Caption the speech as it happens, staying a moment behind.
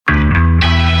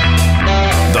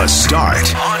The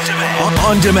Start. On demand.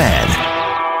 On demand.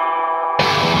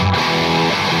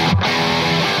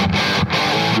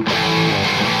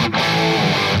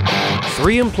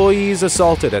 Three employees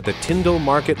assaulted at the Tyndall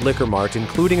Market Liquor Mart,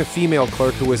 including a female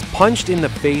clerk who was punched in the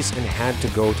face and had to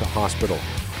go to hospital.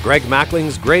 Greg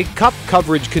Mackling's Grey Cup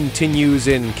coverage continues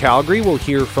in Calgary. We'll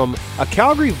hear from a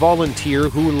Calgary volunteer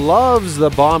who loves the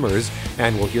Bombers,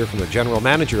 and we'll hear from the general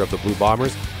manager of the Blue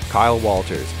Bombers, Kyle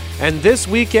Walters. And this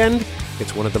weekend,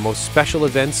 it's one of the most special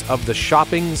events of the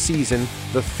shopping season,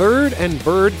 the Third and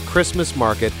Bird Christmas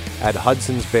Market at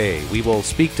Hudson's Bay. We will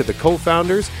speak to the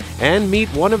co-founders and meet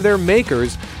one of their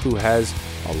makers who has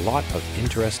a lot of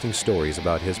interesting stories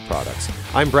about his products.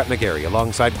 I'm Brett McGarry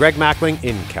alongside Greg Mackling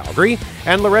in Calgary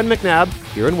and Loren McNabb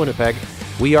here in Winnipeg.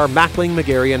 We are Mackling,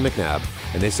 McGarry, and McNabb,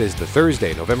 and this is the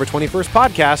Thursday, November 21st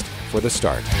podcast for The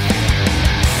Start.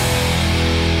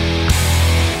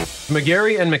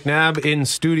 McGarry and McNabb in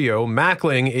studio.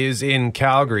 Mackling is in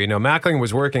Calgary. Now, Mackling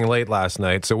was working late last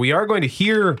night, so we are going to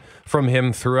hear from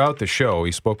him throughout the show.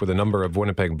 He spoke with a number of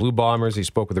Winnipeg Blue Bombers. He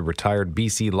spoke with a retired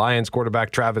BC Lions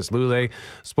quarterback, Travis Lulay.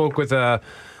 Spoke with a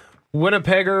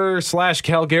Winnipegger /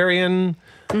 Calgarian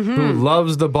who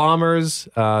loves the Bombers.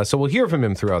 So we'll hear from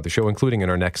him throughout the show, including in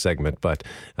our next segment. But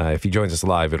if he joins us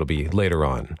live, it'll be later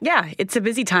on. Yeah, it's a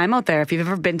busy time out there. If you've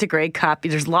ever been to Grey Cup,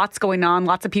 there's lots going on,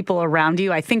 lots of people around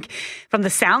you. I think from the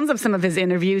sounds of some of his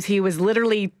interviews, he was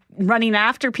literally running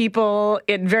after people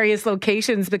in various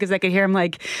locations because I could hear him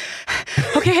like,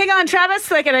 okay, hang on,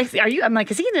 Travis. Like, I'm like,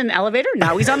 is he in an elevator?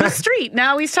 Now he's on the street.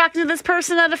 Now he's talking to this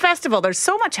person at a festival. There's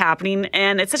so much happening,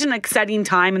 and it's such an exciting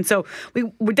time. And so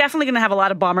we're definitely going to have a lot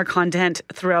of Bomber content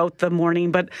throughout the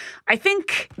morning. But I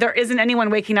think there isn't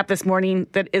anyone waking up this morning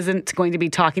that isn't going to be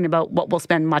talking about what we'll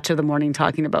spend much of the morning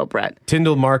talking about, Brett.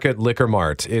 Tyndall Market Liquor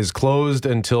Mart is closed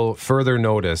until further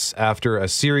notice after a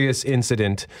serious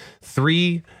incident.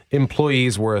 3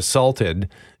 employees were assaulted.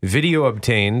 Video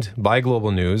obtained by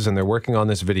Global News, and they're working on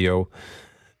this video.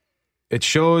 It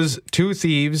shows 2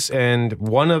 thieves, and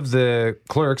one of the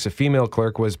clerks, a female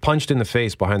clerk, was punched in the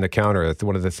face behind the counter.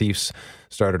 One of the thieves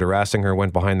started harassing her,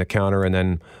 went behind the counter, and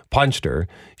then punched her.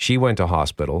 She went to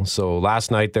hospital. So last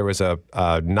night there was a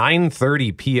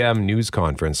 9:30 p.m. news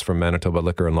conference from Manitoba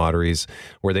Liquor and Lotteries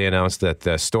where they announced that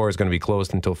the store is going to be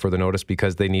closed until further notice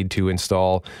because they need to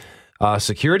install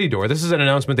security door. This is an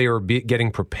announcement they were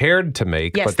getting prepared to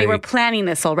make. Yes, they were planning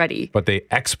this already. But they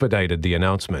expedited the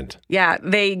announcement. Yeah,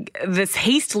 this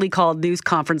hastily called news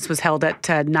conference was held at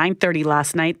 9:30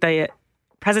 last night. The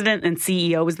president and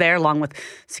CEO was there along with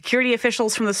security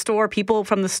officials from the store, people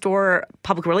from the store,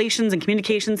 public relations and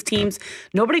communications teams.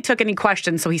 Nobody took any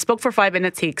questions, so he spoke for 5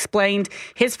 minutes. He explained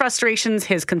his frustrations,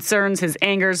 his concerns, his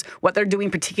angers, what they're doing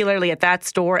particularly at that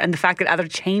store, and the fact that other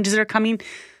changes are coming.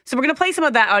 So we're going to play some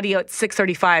of that audio at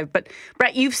 6:35. But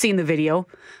Brett, you've seen the video.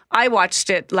 I watched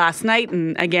it last night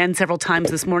and again several times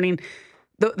this morning.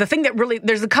 The thing that really,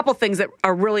 there's a couple things that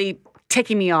are really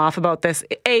ticking me off about this.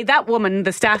 That woman,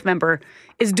 the staff member,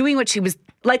 is doing what she was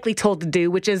likely told to do,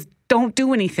 which is don't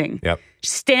do anything. Yep.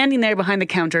 She's standing there behind the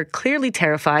counter, clearly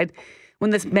terrified,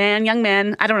 when this young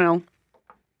man, I don't know,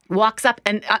 walks up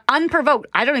and unprovoked,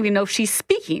 I don't even know if she's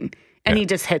speaking, and he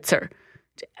just hits her.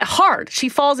 Hard. She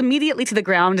falls immediately to the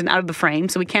ground and out of the frame,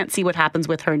 so we can't see what happens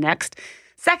with her next.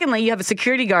 Secondly, you have a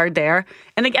security guard there.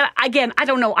 And again, I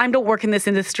don't know. I don't work in this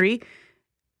industry,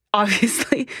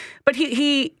 obviously. But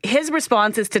his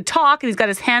response is to talk, and he's got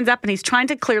his hands up, and he's trying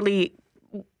to clearly,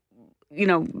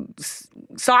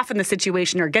 soften the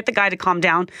situation or get the guy to calm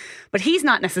down. But he's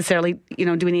not necessarily,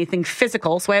 doing anything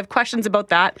physical. So I have questions about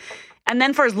that. And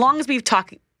then for as long as we've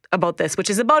talked about this, which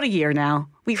is about a year now,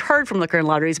 we've heard from Liquor and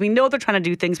Lotteries. We know they're trying to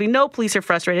do things. We know police are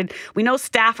frustrated. We know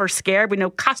staff are scared. We know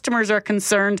customers are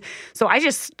concerned. So I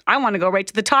want to go right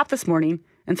to the top this morning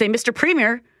and say, Mr.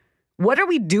 Premier, what are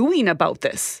we doing about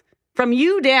this? From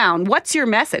you down, what's your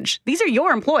message? These are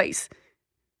your employees.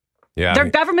 Yeah, They're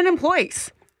government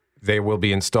employees. They will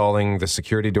be installing the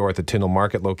security door at the Tyndall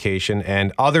Market location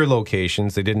and other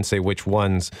locations. They didn't say which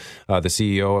ones. The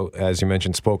CEO, as you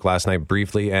mentioned, spoke last night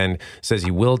briefly and says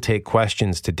he will take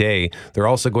questions today. They're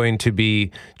also going to be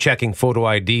checking photo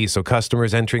ID. So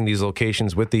customers entering these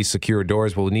locations with these secure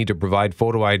doors will need to provide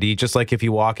photo ID, just like if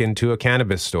you walk into a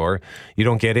cannabis store. You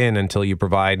don't get in until you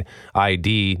provide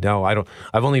ID. No, I don't.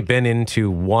 I've only been into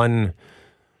one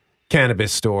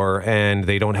cannabis store and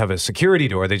they don't have a security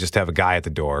door. They just have a guy at the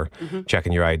door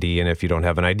checking your ID. And if you don't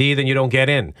have an ID, then you don't get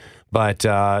in. But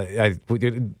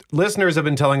listeners have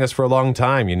been telling us for a long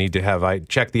time, you need to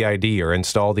check the ID or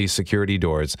install these security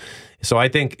doors. So I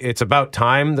think it's about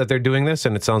time that they're doing this.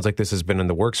 And it sounds like this has been in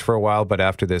the works for a while. But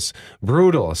after this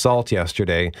brutal assault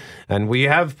yesterday, and we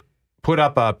have put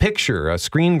up a picture, a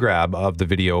screen grab of the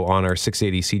video on our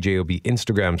 680 CJOB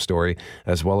Instagram story,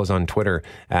 as well as on Twitter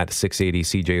at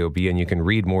 680 CJOB, and you can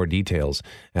read more details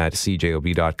at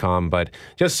cjob.com. But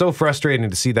just so frustrating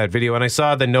to see that video. And I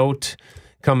saw the note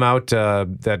come out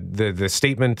that the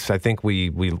statement, I think we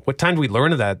what time did we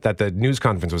learn of that the news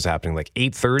conference was happening? Like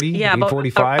 8:30? Yeah,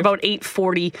 8:45? About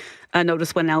 8:40, a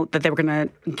notice went out that they were going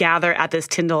to gather at this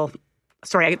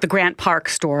the Grant Park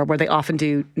store where they often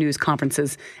do news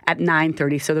conferences at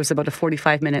 9:30. So there's about a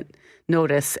 45-minute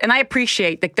notice. And I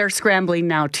appreciate that they're scrambling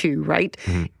now too, right?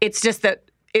 Mm-hmm. It's just that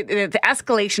the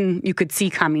escalation you could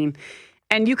see coming.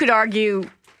 And you could argue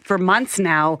for months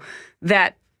now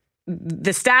that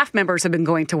the staff members have been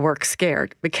going to work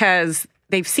scared because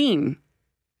they've seen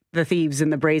the thieves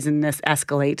and the brazenness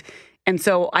escalate. And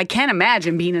so I can't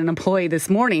imagine being an employee this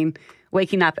morning,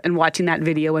 waking up and watching that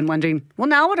video and wondering, well,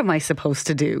 now what am I supposed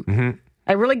to do?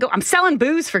 Mm-hmm. I'm selling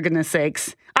booze, for goodness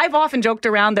sakes. I've often joked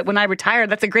around that when I retire,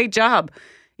 that's a great job.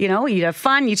 You know, you have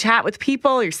fun, you chat with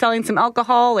people, you're selling some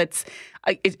alcohol. It's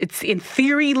in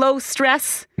theory low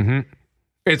stress. Mm-hmm.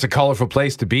 It's a colorful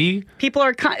place to be.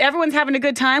 Everyone's having a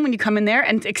good time when you come in there,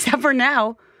 and except for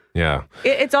now. Yeah.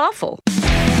 It's awful.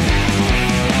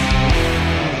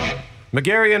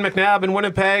 McGarry and McNabb in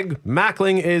Winnipeg.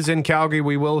 Mackling is in Calgary.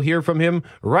 We will hear from him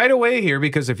right away here,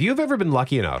 because if you've ever been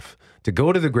lucky enough to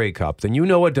go to the Grey Cup, then you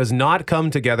know it does not come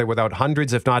together without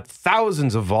hundreds, if not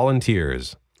thousands of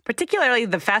volunteers. Particularly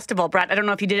the festival, Brett. I don't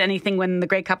know if you did anything when the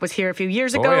Grey Cup was here a few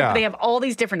years ago. Yeah. They have all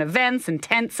these different events and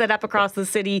tents set up across the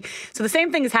city. So the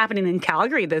same thing is happening in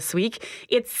Calgary this week.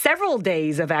 It's several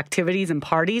days of activities and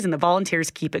parties, and the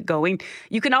volunteers keep it going.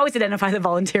 You can always identify the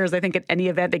volunteers. I think at any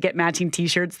event they get matching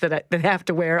T-shirts that they have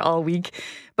to wear all week.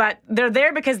 But they're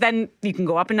there because then you can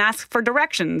go up and ask for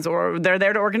directions, or they're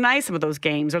there to organize some of those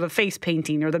games, or the face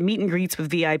painting, or the meet and greets with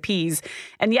VIPs.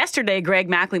 And yesterday, Greg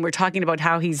Mackling, we're talking about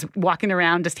how he's walking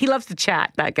around. He loves to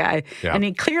chat, that guy. Yeah. And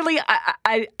he clearly,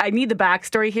 I need the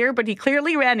backstory here, but he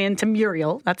clearly ran into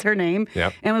Muriel, that's her name,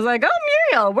 yep, and was like, oh,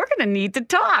 Muriel, we're going to need to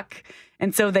talk.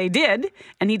 And so they did,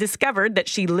 and he discovered that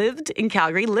she lives in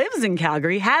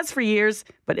Calgary, has for years,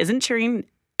 but isn't cheering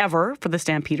ever for the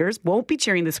Stampeders, won't be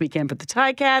cheering this weekend for the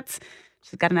Ticats.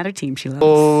 She's got another team she loves.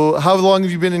 Oh, how long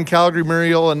have you been in Calgary,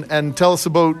 Muriel? And tell us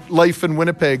about life in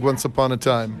Winnipeg once upon a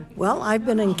time. Well, I've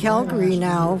been in Calgary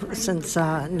now since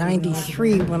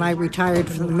 93 when I retired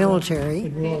from the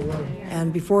military.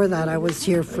 And before that, I was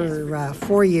here for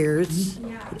 4 years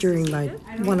during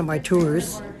one of my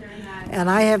tours. And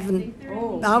I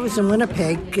was in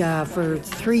Winnipeg for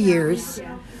 3 years.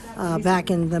 Back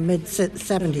in the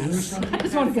mid-70s.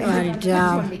 And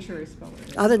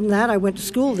other than that, I went to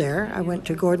school there. I went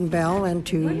to Gordon Bell and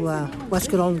to West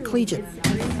Godolphin Collegiate.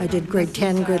 I did grade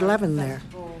 10, grade 11 there.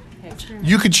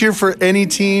 You could cheer for any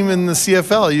team in the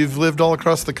CFL. You've lived all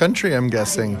across the country, I'm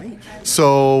guessing.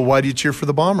 So why do you cheer for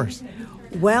the Bombers?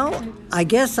 Well, I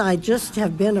guess I just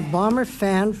have been a Bomber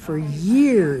fan for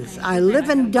years. I live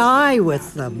and die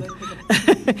with them.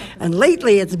 And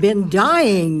lately it's been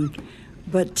dying.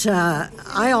 But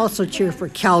I also cheer for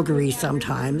Calgary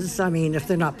sometimes. I mean, if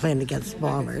they're not playing against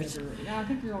Bombers.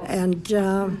 And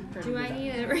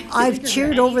I've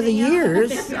cheered over the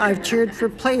years. I've cheered for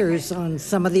players on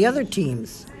some of the other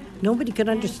teams. Nobody could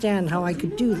understand how I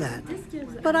could do that.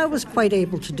 But I was quite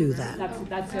able to do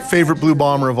that. Favorite Blue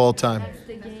Bomber of all time?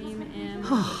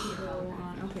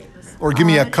 Or give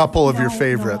me a couple of your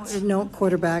favorites. No,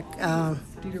 quarterback.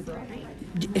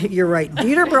 You're right.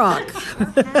 Dieter Brock.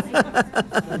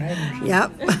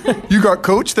 Yep. You got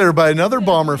coached there by another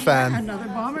Bomber fan. Another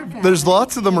Bomber fan. There's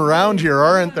lots of them around here,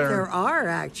 aren't there? There are,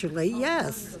 actually,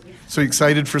 yes. So you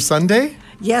excited for Sunday?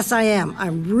 Yes, I am.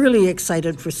 I'm really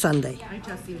excited for Sunday.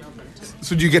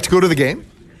 So do you get to go to the game?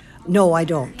 No, I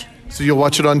don't. So you'll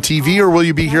watch it on TV, or will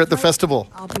you be here at the festival?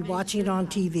 I'll be watching it on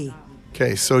TV.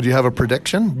 Okay, so do you have a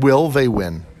prediction? Will they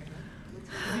win?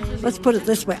 Let's put it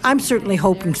this way. I'm certainly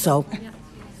hoping so.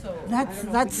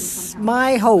 That's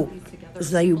my hope,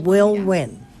 is they will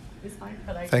win.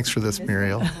 Thanks for this,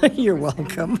 Muriel. You're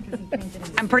welcome.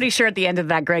 I'm pretty sure at the end of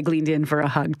that, Greg leaned in for a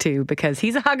hug, too, because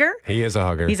he's a hugger. He is a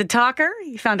hugger. He's a talker.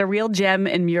 He found a real gem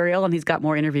in Muriel, and he's got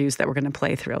more interviews that we're going to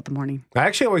play throughout the morning. I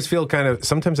actually always feel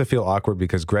sometimes I feel awkward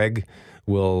because Greg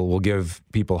will give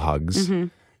people hugs. Mm-hmm.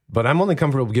 But I'm only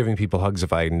comfortable giving people hugs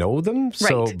if I know them.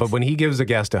 So, right. But when he gives a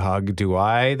guest a hug, do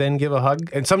I then give a hug?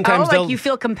 And sometimes you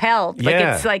feel compelled. Like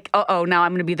it's like, now I'm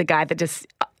going to be the guy that just.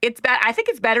 It's bad. I think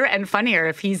it's better and funnier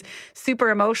if he's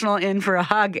super emotional in for a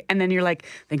hug, and then you're like,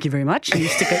 "Thank you very much," and you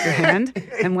stick out your hand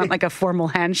and want like a formal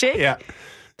handshake. Yeah.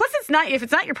 Plus, it's not if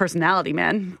it's not your personality,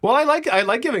 man. Well, I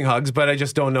like giving hugs, but I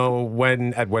just don't know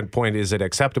at what point is it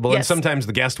acceptable. Yes. And sometimes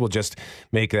the guest will just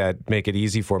make it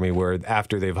easy for me, where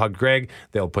after they've hugged Greg,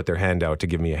 they'll put their hand out to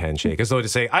give me a handshake, as though to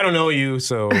say, I don't know you,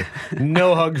 so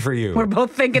no hug for you. We're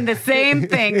both thinking the same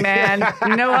thing, man.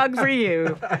 No hug for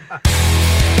you.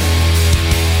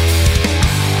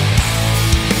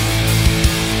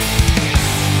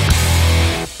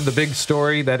 The big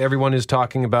story that everyone is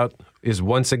talking about is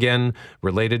once again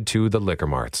related to the liquor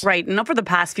marts. Right. And for the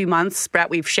past few months,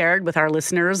 Brett, we've shared with our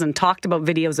listeners and talked about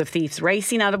videos of thieves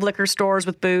racing out of liquor stores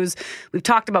with booze. We've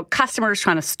talked about customers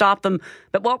trying to stop them.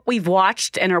 But what we've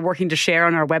watched and are working to share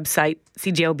on our website,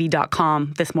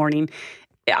 cjob.com, this morning,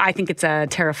 I think it's a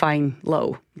terrifying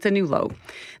low. It's a new low.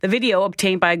 The video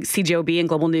obtained by CJOB and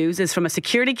Global News is from a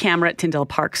security camera at Tyndale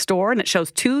Park store, and it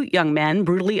shows two young men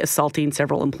brutally assaulting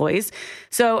several employees.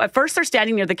 So at first they're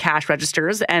standing near the cash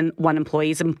registers, and one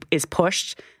employee is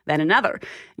pushed, then another.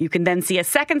 You can then see a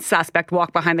second suspect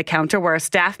walk behind the counter where a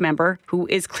staff member who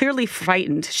is clearly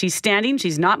frightened. She's standing,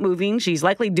 she's not moving, she's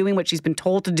likely doing what she's been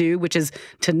told to do, which is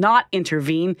to not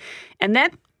intervene. And then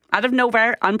out of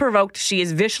nowhere, unprovoked, she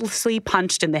is viciously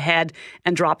punched in the head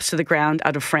and drops to the ground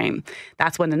out of frame.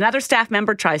 That's when another staff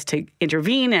member tries to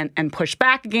intervene and push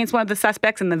back against one of the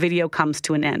suspects, and the video comes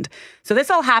to an end. So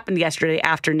this all happened yesterday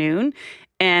afternoon.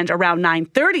 And around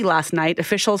 9:30 last night,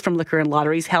 officials from Liquor and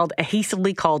Lotteries held a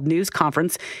hastily called news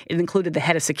conference. It included the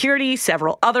head of security,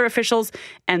 several other officials,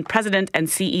 and President and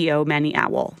CEO Manny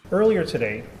Atwal. Earlier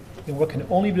today, in what can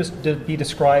only be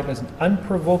described as an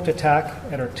unprovoked attack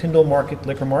at our Tyndall Market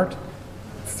Liquor Mart,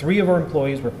 3 of our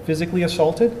employees were physically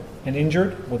assaulted and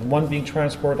injured, with one being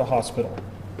transported to hospital.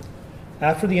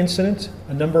 After the incident,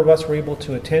 a number of us were able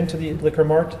to attend to the Liquor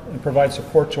Mart and provide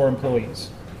support to our employees.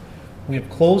 We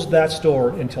have closed that store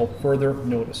until further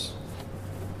notice.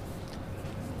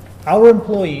 Our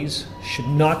employees should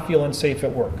not feel unsafe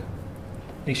at work.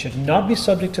 They should not be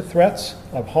subject to threats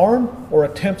of harm or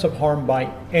attempts of harm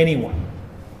by anyone.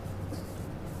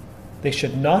 They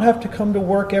should not have to come to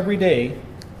work every day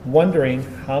wondering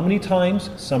how many times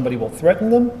somebody will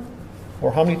threaten them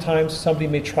or how many times somebody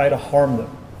may try to harm them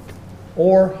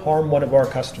or harm one of our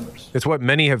customers. It's what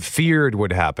many have feared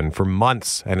would happen for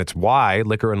months, and it's why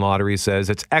Liquor and Lottery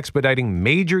says it's expediting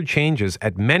major changes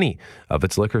at many of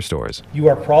its liquor stores. You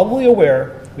are probably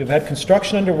aware we've had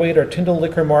construction underway at our Tyndall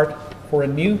Liquor Mart for a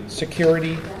new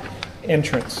security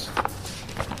entrance.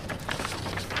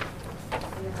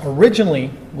 Originally,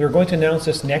 we were going to announce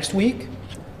this next week,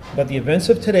 but the events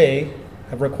of today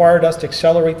have required us to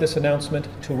accelerate this announcement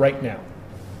to right now.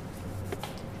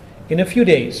 In a few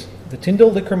days, the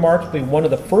Tyndall Liquor Mart will be one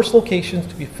of the first locations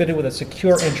to be fitted with a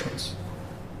secure entrance.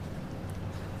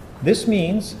 This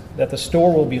means that the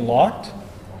store will be locked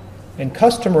and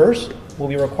customers will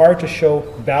be required to show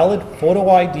valid photo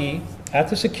ID at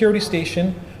the security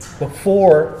station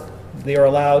before they are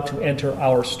allowed to enter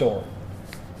our store.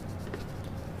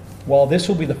 While this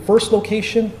will be the first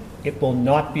location, it will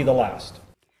not be the last.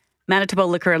 Manitoba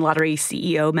Liquor and Lottery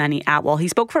CEO Manny Atwal. He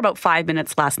spoke for about 5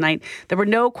 minutes last night. There were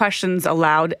no questions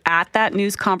allowed at that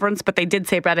news conference, but they did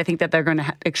say, Brad, I think that they're going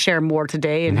to share more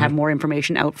today and have more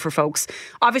information out for folks.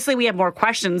 Obviously, we have more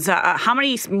questions. How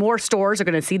many more stores are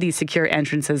going to see these secure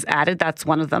entrances added? That's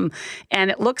one of them. And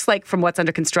it looks like from what's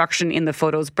under construction in the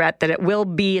photos, Brett, that it will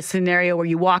be a scenario where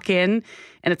you walk in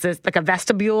and it's like a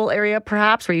vestibule area,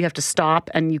 perhaps, where you have to stop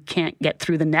and you can't get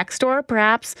through the next door,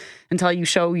 perhaps, until you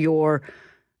show your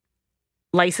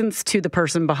license to the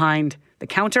person behind the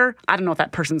counter. I don't know if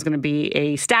that person's going to be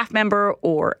a staff member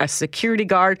or a security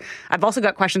guard. I've also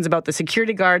got questions about the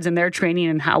security guards and their training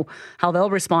and how they'll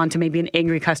respond to maybe an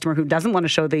angry customer who doesn't want to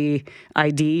show the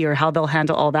ID, or how they'll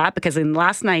handle all that. Because in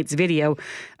last night's video,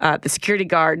 the security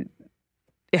guard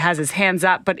has his hands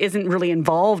up but isn't really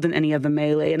involved in any of the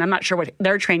melee. And I'm not sure what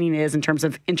their training is in terms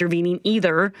of intervening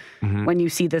either when you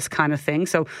see this kind of thing.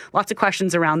 So lots of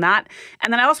questions around that.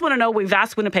 And then I also want to know, we've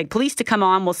asked Winnipeg Police to come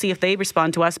on. We'll see if they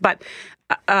respond to us. But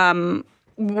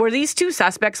were these two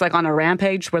suspects like on a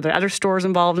rampage? Were there other stores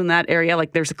involved in that area?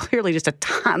 Like, there's clearly just a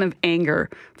ton of anger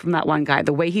from that one guy.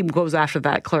 The way he goes after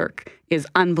that clerk is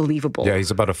unbelievable. Yeah,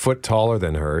 he's about a foot taller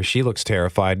than her. She looks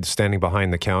terrified standing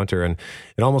behind the counter, and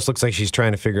it almost looks like she's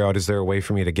trying to figure out, is there a way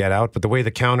for me to get out? But the way the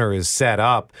counter is set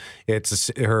up,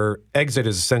 her exit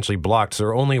is essentially blocked, so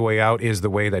her only way out is the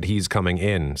way that he's coming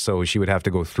in. So she would have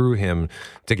to go through him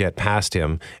to get past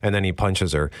him, and then he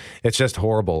punches her. It's just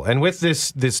horrible. And with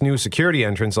this new security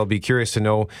entrance, I'll be curious to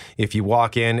know if you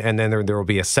walk in and then there will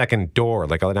be a second door,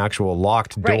 like an actual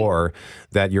locked door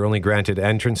that you're only granted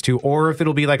entrance to, or if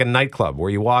it'll be like a nightclub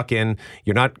where you walk in,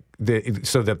 you're not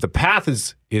so that the path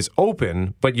is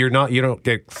open, but you don't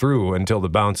get through until the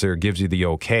bouncer gives you the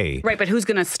okay. Right, but who's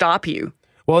going to stop you?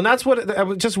 Well, and that's what I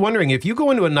was just wondering. If you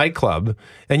go into a nightclub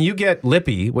and you get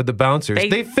lippy with the bouncers,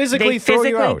 they physically throw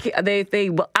you out. They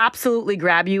will absolutely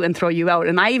grab you and throw you out.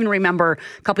 And I even remember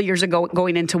a couple of years ago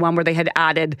going into one where they had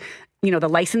added, the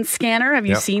license scanner. Have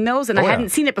you seen those? And I hadn't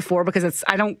seen it before because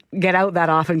I don't get out that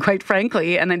often, quite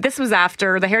frankly. And then this was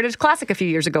after the Heritage Classic a few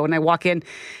years ago. And I walk in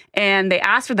and they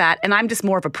asked for that. And I'm just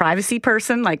more of a privacy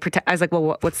person. I was like,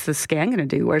 well, what's the scan going to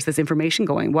do? Where's this information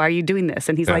going? Why are you doing this?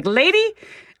 And he's like, lady,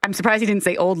 I'm surprised he didn't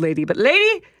say old lady, but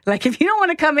lady, if you don't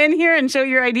want to come in here and show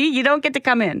your ID, you don't get to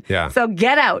come in. Yeah. So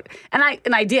get out. And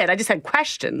I did. I just had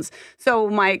questions. So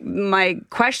my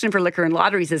question for liquor and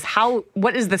lotteries is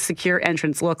what does the secure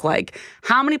entrance look like?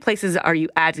 How many places are you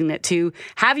adding it to?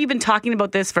 Have you been talking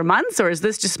about this for months, or is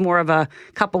this just more of a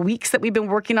couple weeks that we've been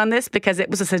working on this? Because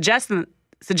it was a suggestion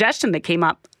that came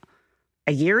up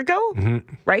a year ago,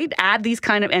 right? Add these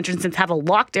kind of entrances, have a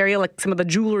locked area like some of the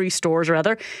jewelry stores or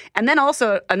other. And then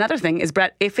also another thing is,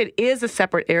 Brett, if it is a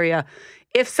separate area,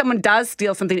 if someone does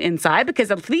steal something inside,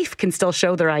 because a thief can still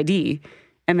show their ID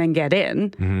and then get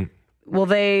in,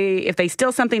 if they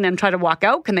steal something and try to walk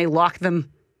out, can they lock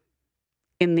them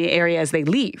in the area as they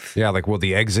leave? Yeah, will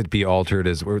the exit be altered?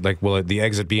 Will the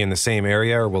exit be in the same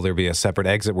area, or will there be a separate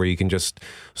exit where you can just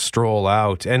stroll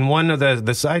out? And one of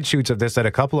the side shoots of this that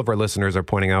a couple of our listeners are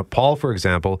pointing out, Paul, for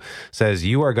example, says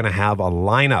you are going to have a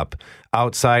lineup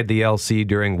outside the LC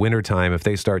during wintertime if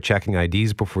they start checking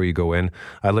IDs before you go in.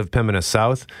 I live Pembina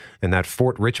South, and that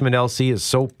Fort Richmond LC is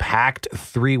so packed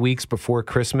 3 weeks before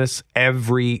Christmas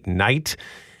every night.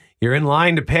 You're in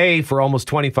line to pay for almost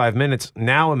 25 minutes.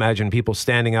 Now imagine people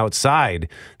standing outside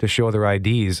to show their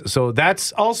IDs. So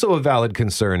that's also a valid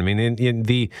concern. I mean,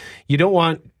 you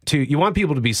want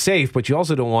people to be safe, but you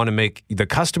also don't want to make the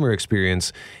customer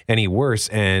experience any worse.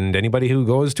 And anybody who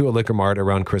goes to a liquor mart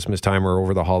around Christmas time or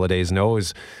over the holidays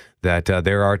knows that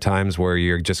there are times where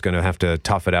you're just going to have to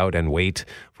tough it out and wait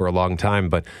for a long time.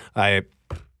 But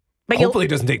hopefully it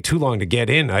doesn't take too long to get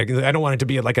in. I don't want it to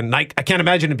be like a night. I can't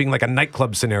imagine it being like a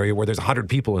nightclub scenario where there's 100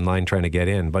 people in line trying to get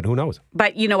in, but who knows?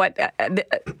 But you know what?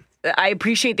 I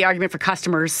appreciate the argument for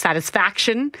customers'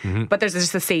 satisfaction, but there's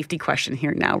just a safety question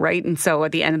here now, right? And so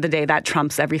at the end of the day, that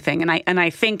trumps everything. And I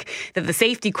think that the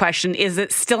safety question is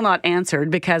still not answered,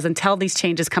 because until these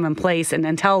changes come in place and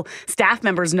until staff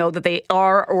members know that they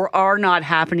are or are not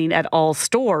happening at all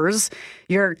stores,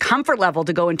 your comfort level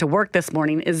to go into work this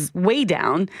morning is way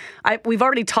down. We've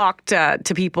already talked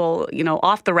to people,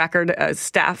 off the record,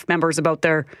 staff members about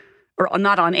or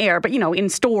not on air, but, in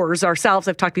stores ourselves,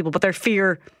 I've talked to people about their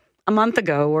fear a month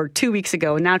ago or 2 weeks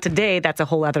ago. And now today, that's a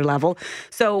whole other level.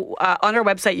 So on our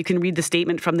website, you can read the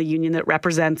statement from the union that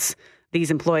represents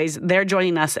these employees. They're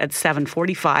joining us at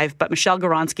 7:45. But Michelle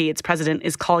Goronsky, its president,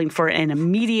 is calling for an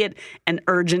immediate and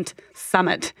urgent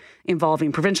summit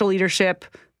involving provincial leadership,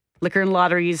 liquor and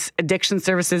lotteries, addiction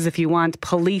services, if you want,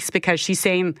 police, because she's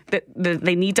saying that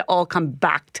they need to all come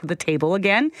back to the table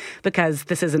again, because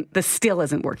this still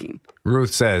isn't working.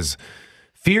 Ruth says,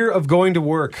 fear of going to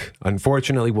work,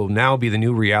 unfortunately, will now be the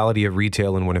new reality of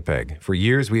retail in Winnipeg. For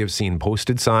years, we have seen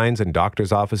posted signs in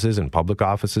doctors' offices and public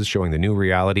offices showing the new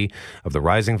reality of the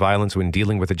rising violence when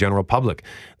dealing with the general public.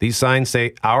 These signs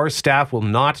say, our staff will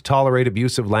not tolerate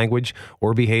abusive language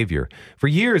or behavior. For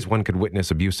years, one could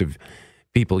witness abusive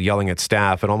people yelling at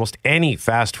staff at almost any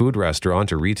fast food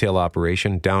restaurant or retail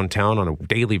operation downtown on a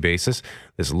daily basis.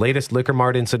 This latest Liquor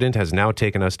Mart incident has now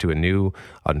taken us to a new,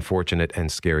 unfortunate,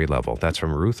 and scary level. That's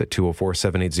from Ruth at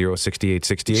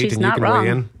 204-780-6868. She's and not you can wrong.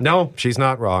 weigh in. No, she's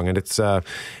not wrong. And it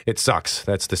sucks.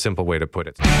 That's the simple way to put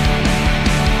it.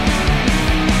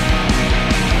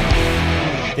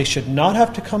 They should not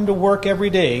have to come to work every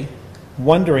day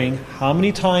wondering how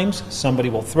many times somebody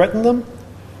will threaten them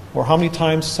or how many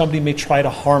times somebody may try to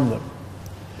harm them.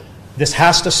 This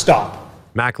has to stop.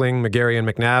 Mackling, McGarry, and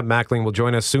McNabb. Mackling will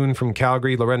join us soon from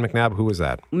Calgary. Loren McNabb, who is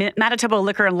that? Manitoba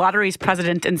Liquor and Lotteries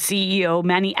President and CEO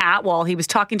Manny Atwal. He was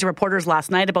talking to reporters last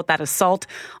night about that assault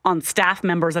on staff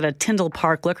members at a Tyndall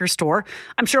Park liquor store.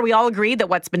 I'm sure we all agree that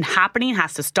what's been happening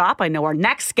has to stop. I know our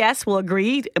next guest will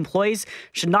agree employees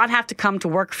should not have to come to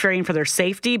work fearing for their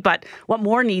safety, but what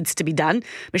more needs to be done?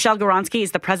 Michelle Goronsky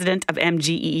is the president of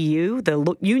MGEU,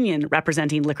 the union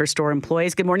representing liquor store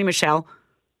employees. Good morning, Michelle.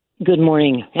 Good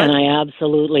morning, and I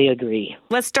absolutely agree.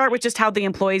 Let's start with just how the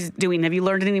employees doing. Have you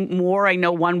learned any more? I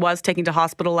know one was taken to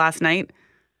hospital last night.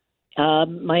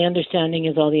 My understanding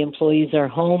is all the employees are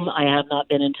home. I have not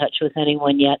been in touch with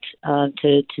anyone yet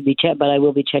to be checked, but I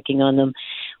will be checking on them.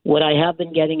 What I have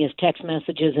been getting is text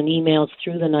messages and emails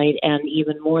through the night, and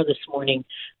even more this morning.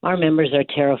 Our members are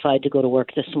terrified to go to work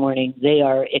this morning. They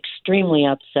are extremely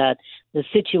upset. The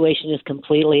situation is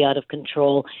completely out of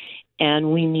control,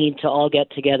 and we need to all get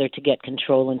together to get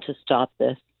control and to stop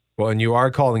this. Well, and you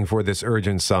are calling for this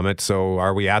urgent summit, so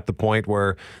are we at the point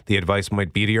where the advice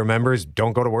might be to your members,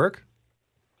 don't go to work?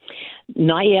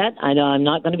 Not yet. I know I'm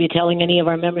not going to be telling any of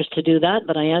our members to do that,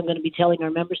 but I am going to be telling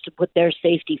our members to put their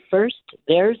safety first,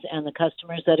 theirs and the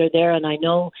customers that are there. And I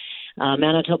know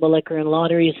Manitoba Liquor and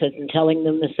Lotteries has been telling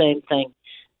them the same thing.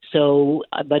 So,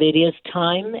 but it is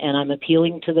time, and I'm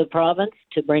appealing to the province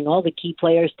to bring all the key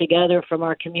players together from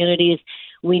our communities.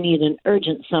 We need an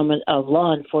urgent summit of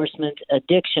law enforcement,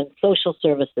 addiction, social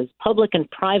services, public and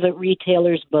private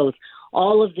retailers both,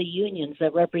 all of the unions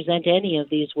that represent any of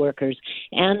these workers,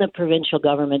 and the provincial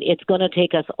government. It's going to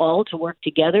take us all to work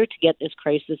together to get this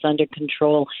crisis under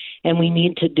control, and we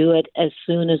need to do it as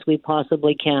soon as we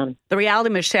possibly can. The reality,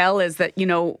 Michelle, is that,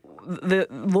 the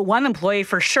one employee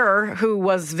for sure who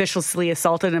was viciously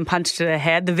assaulted and punched to the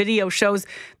head, the video shows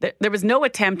that there was no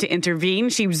attempt to intervene.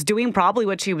 She was doing probably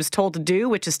what she was told to do,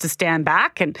 which is to stand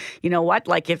back. And you know what?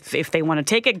 Like if they want to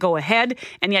take it, go ahead.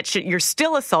 And yet you're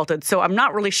still assaulted. So I'm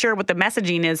not really sure what the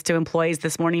messaging is to employees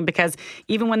this morning, because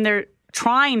even when they're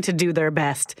trying to do their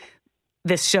best,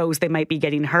 this shows they might be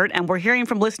getting hurt. And we're hearing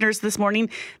from listeners this morning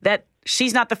that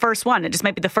she's not the first one. It just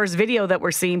might be the first video that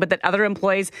we're seeing, but that other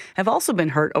employees have also been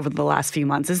hurt over the last few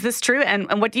months. Is this true?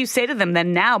 And what do you say to them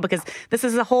then now? Because this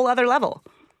is a whole other level.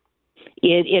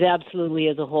 It absolutely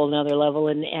is a whole nother level,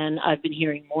 and I've been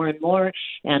hearing more and more.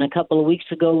 And a couple of weeks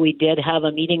ago, we did have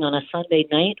a meeting on a Sunday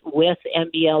night with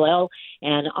MBLL,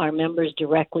 and our members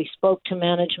directly spoke to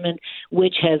management,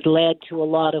 which has led to a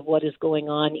lot of what is going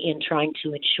on in trying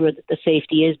to ensure that the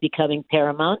safety is becoming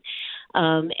paramount.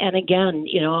 And again,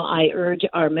 I urge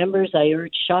our members, I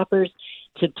urge shoppers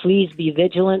to please be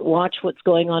vigilant, watch what's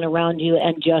going on around you,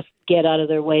 and just get out of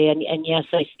their way. And yes,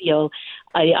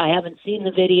 I haven't seen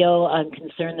the video. I'm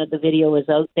concerned that the video is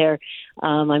out there.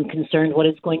 I'm concerned what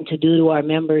it's going to do to our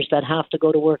members that have to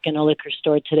go to work in a liquor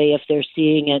store today if they're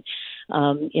seeing it.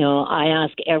 I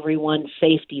ask everyone,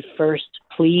 safety first,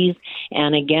 please.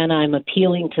 And again, I'm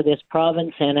appealing to this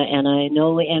province, and I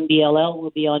know MBLL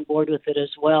will be on board with it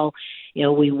as well.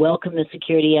 We welcome the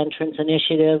security entrance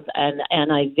initiative,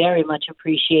 and I very much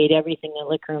appreciate everything that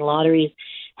Liquor and Lotteries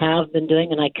have been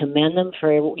doing, and I commend them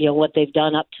for what they've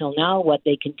done up till now, what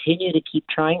they continue to keep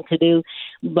trying to do.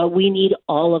 But we need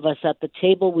all of us at the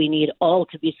table. We need all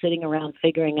to be sitting around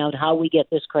figuring out how we get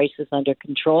this crisis under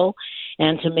control,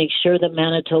 and to make sure that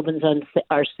Manitobans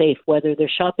are safe, whether they're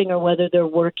shopping or whether they're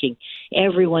working.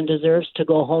 Everyone deserves to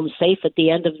go home safe at the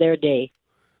end of their day.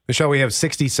 Michelle, we have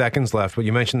 60 seconds left, but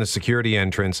you mentioned the security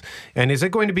entrance. And is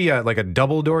it going to be like a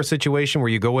double door situation where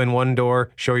you go in one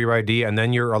door, show your ID, and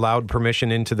then you're allowed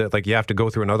permission into you have to go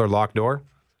through another locked door?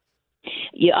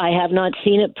 Yeah, I have not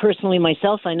seen it personally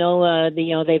myself. I know,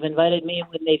 they've invited me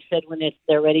when they've said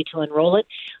they're ready to enroll it.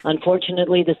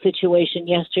 Unfortunately, the situation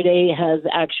yesterday has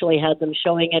actually had them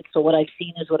showing it. So what I've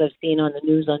seen is what I've seen on the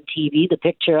news on TV, the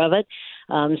picture of it.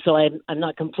 So I'm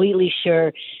not completely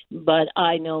sure, but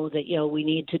I know that, we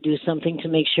need to do something to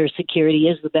make sure security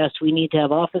is the best. We need to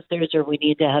have officers, or we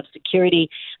need to have security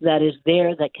that is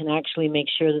there that can actually make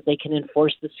sure that they can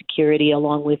enforce the security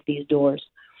along with these doors.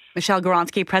 Michelle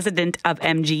Goronsky, president of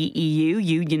MGEU,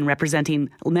 union representing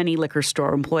many liquor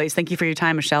store employees. Thank you for your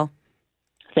time, Michelle.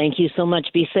 Thank you so much.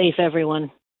 Be safe,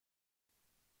 everyone.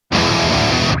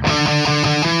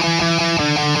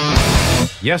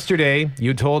 Yesterday,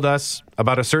 you told us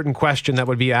about a certain question that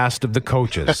would be asked of the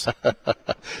coaches.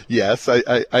 Yes,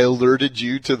 I alerted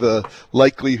you to the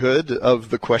likelihood of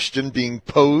the question being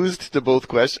posed to both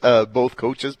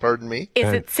coaches. Pardon me.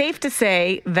 Is it safe to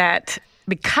say that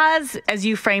because, as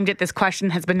you framed it, this question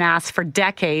has been asked for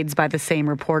decades by the same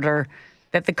reporter,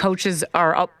 that the coaches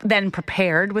are then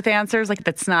prepared with answers, like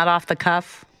that's not off the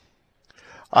cuff?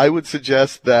 I would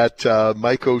suggest that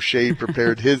Mike O'Shea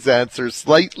prepared his answers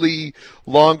slightly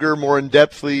longer, more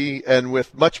in-depthly, and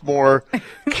with much more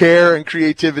care and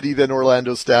creativity than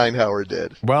Orlando Steinhauer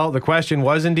did. Well, the question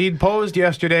was indeed posed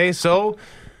yesterday, so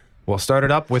we'll start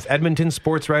it up with Edmonton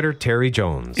sports writer Terry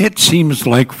Jones. It seems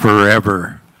like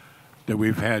forever that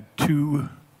we've had two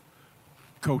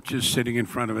coaches sitting in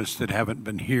front of us that haven't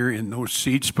been here in those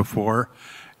seats before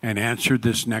and answered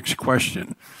this next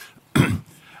question.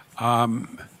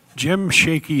 Jim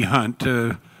Shaky Hunt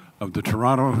of the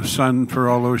Toronto Sun for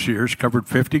all those years, covered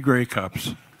 50 Grey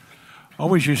Cups,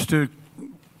 always used to,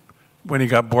 when he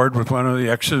got bored with one of the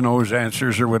X's and O's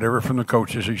answers or whatever from the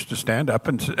coaches, he used to stand up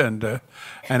and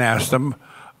ask them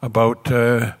about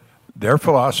their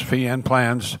philosophy and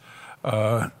plans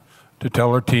to tell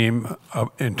our team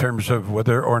in terms of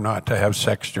whether or not to have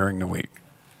sex during the week.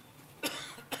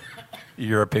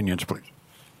 Your opinions, please.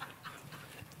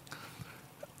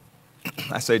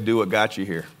 I say do what got you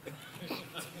here.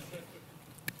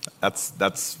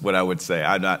 That's what I would say.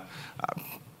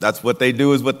 That's what they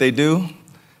do is what they do,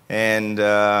 and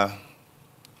that's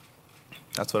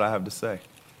what I have to say.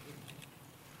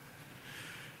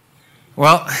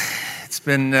 Well, it's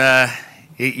been 8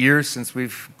 years since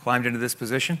we've climbed into this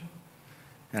position,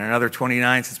 and another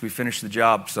 29 since we finished the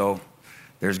job, so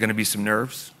there's going to be some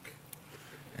nerves,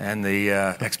 and the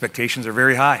expectations are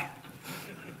very high,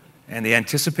 and the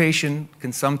anticipation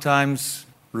can sometimes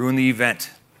ruin the event.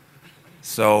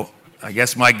 So I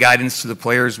guess my guidance to the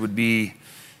players would be,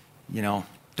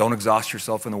 don't exhaust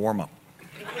yourself in the warm-up.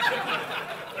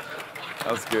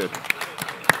 That was good.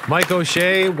 Mike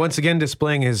O'Shea once again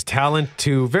displaying his talent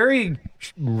to very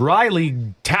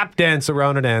wryly tap dance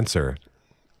around an answer.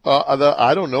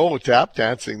 I don't know, tap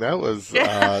dancing. That was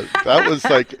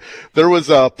like there was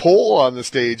a pole on the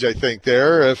stage, I think,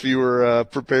 there, if you were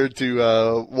prepared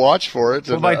to watch for it.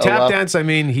 Well, by tap dance, I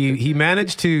mean he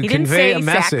managed to convey a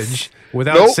message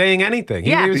without saying anything.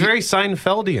 He was very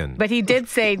Seinfeldian. But he did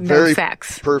say no very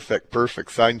sex. Perfect.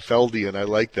 Seinfeldian. I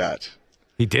like that.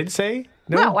 He did say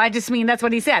no? No, I just mean that's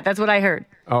what he said. That's what I heard.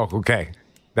 Oh, okay.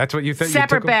 That's what you think?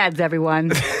 Separate beds,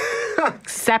 everyone.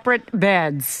 Separate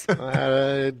beds.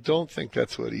 I don't think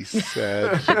that's what he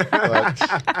said. But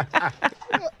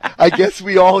I guess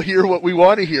we all hear what we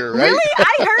want to hear, right? Really?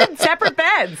 I heard separate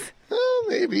beds.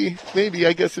 Maybe.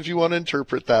 I guess if you want to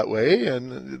interpret that way,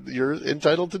 and you're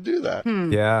entitled to do that.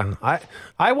 Yeah.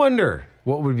 I wonder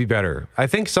what would be better. I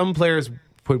think some players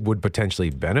would potentially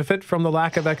benefit from the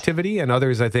lack of activity, and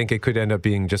others, I think it could end up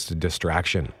being just a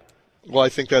distraction. Well, I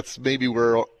think that's maybe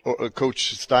where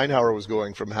Coach Steinhauer was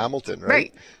going from Hamilton,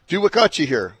 right? Do what got you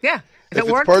here. Yeah. If it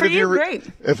worked for you, great.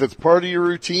 If it's part of your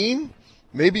routine,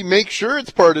 maybe make sure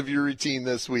it's part of your routine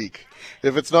this week.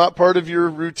 If it's not part of your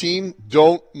routine,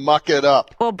 don't muck it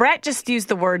up. Well, Brett just used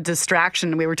the word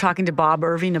distraction. We were talking to Bob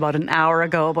Irving about an hour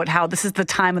ago about how this is the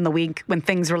time in the week when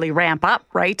things really ramp up,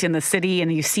 right, in the city,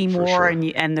 and you see more,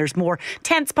 and there's more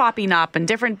tents popping up and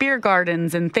different beer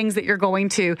gardens and things that you're going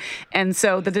to. And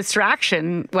so the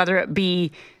distraction, whether it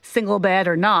be single bed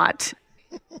or not,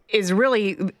 is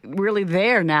really, really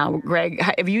there now, Greg.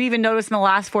 Have you even noticed in the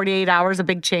last 48 hours a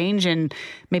big change in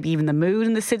maybe even the mood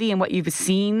in the city and what you've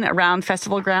seen around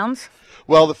festival grounds?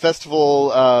 Well, the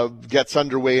festival gets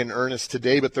underway in earnest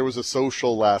today, but there was a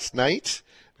social last night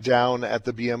down at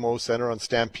the BMO Center on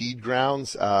Stampede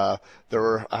grounds. There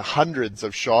were hundreds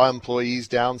of Shaw employees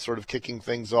down sort of kicking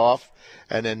things off.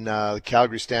 And then the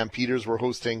Calgary Stampeders were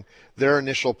hosting their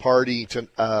initial party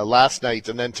last night,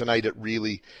 and then tonight it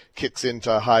really kicks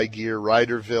into high gear.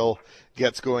 Ryderville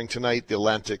gets going tonight. The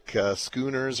Atlantic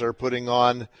Schooners are putting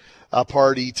on a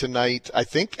party tonight. I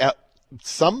think at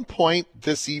some point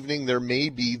this evening there may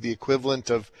be the equivalent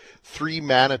of 3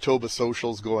 Manitoba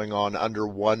socials going on under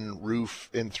one roof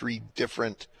in 3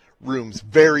 different rooms,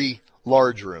 very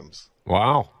large rooms.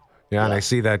 Wow. Yeah, and I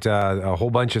see that a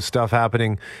whole bunch of stuff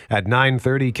happening at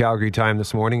 9:30 Calgary time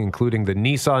this morning, including the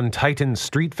Nissan Titan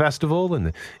Street Festival and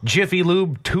the Jiffy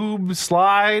Lube Tube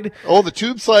Slide. Oh, the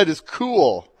Tube Slide is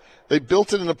cool. They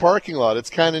built it in a parking lot. It's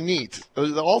kind of neat.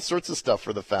 There's all sorts of stuff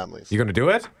for the families. You going to do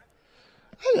it?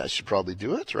 I should probably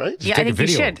do it, right? Yeah, I think you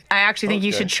should. I actually think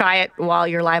you should try it while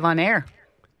you're live on air.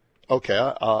 Okay,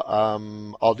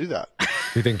 I'll do that.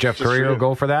 You think Jeff Currier will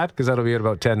go for that? Because that'll be at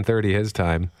about 10:30 his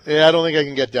time. Yeah, I don't think I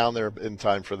can get down there in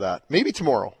time for that. Maybe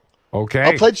tomorrow. Okay.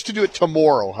 I'll pledge to do it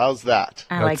tomorrow. How's that?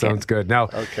 That sounds good. Now,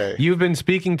 you've been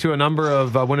speaking to a number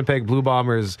of Winnipeg Blue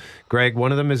Bombers, Greg.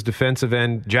 One of them is defensive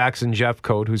end Jackson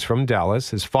Jeffcoat, who's from Dallas.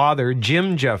 His father,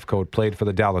 Jim Jeffcoat, played for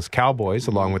the Dallas Cowboys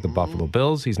along with the Buffalo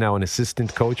Bills. He's now an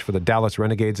assistant coach for the Dallas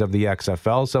Renegades of the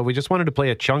XFL. So we just wanted to play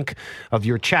a chunk of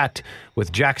your chat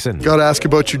with Jackson. Got to ask you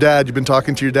about your dad. You've been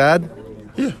talking to your dad?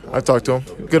 Yeah, I've talked to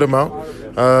him. Good amount.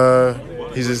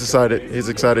 He's just excited. He's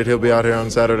excited he'll be out here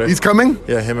on Saturday. He's coming?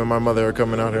 Yeah, him and my mother are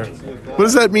coming out here. What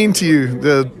does that mean to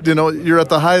you? You're at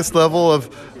the highest level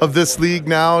of this league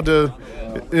now to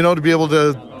be able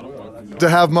to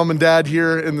have mom and dad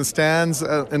here in the stands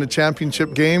in a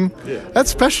championship game. Yeah. That's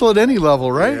special at any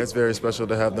level, right? Yeah, it's very special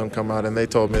to have them come out. And they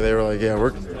told me, they were like, yeah,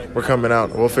 we're coming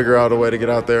out. We'll figure out a way to get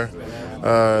out there.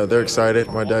 They're excited.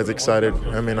 My dad's excited.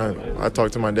 I mean, I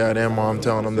talked to my dad and mom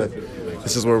telling them that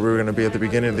this is where we were going to be at the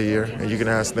beginning of the year, and you can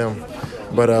ask them.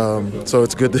 But so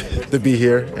it's good to be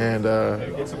here and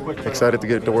excited to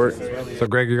get to work. So,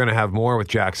 Greg, you're going to have more with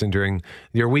Jackson during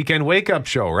your weekend wake-up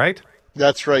show, right?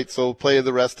 That's right. So play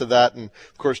the rest of that. And,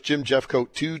 of course, Jim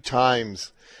Jeffcoat, 2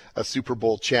 times a Super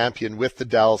Bowl champion with the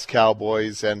Dallas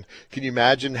Cowboys. And can you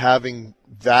imagine having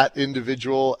that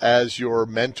individual as your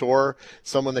mentor,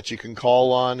 someone that you can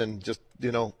call on and just,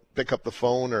 pick up the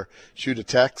phone or shoot a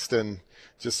text and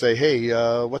just say, hey,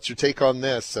 what's your take on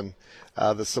this? And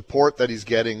the support that he's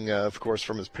getting, of course,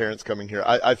 from his parents coming here,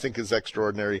 I think is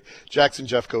extraordinary. Jackson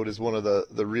Jeffcoat is one of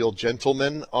the real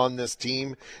gentlemen on this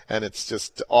team, and it's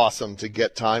just awesome to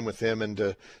get time with him and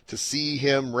to see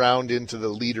him round into the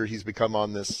leader he's become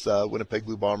on this Winnipeg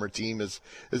Blue Bomber team is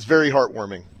very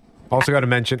heartwarming. Also got to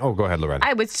mention, go ahead, Loretta.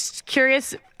 I was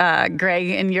curious, Greg,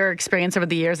 in your experience over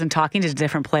the years and talking to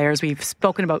different players. We've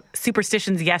spoken about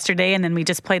superstitions yesterday, and then we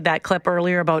just played that clip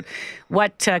earlier about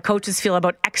what coaches feel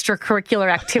about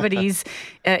extracurricular activities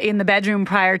in the bedroom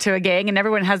prior to a game, and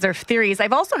everyone has their theories.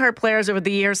 I've also heard players over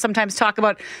the years sometimes talk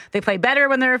about they play better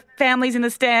when their family's in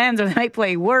the stands, or they might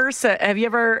play worse. Have you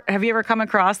ever come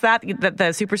across that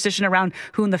the superstition around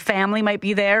who in the family might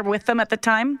be there with them at the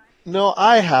time? No,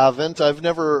 I haven't. I've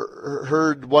never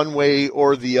heard one way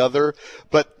or the other.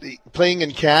 But playing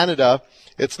in Canada,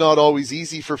 it's not always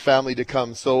easy for family to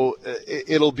come. So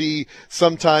it'll be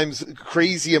sometimes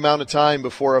crazy amount of time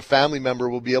before a family member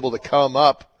will be able to come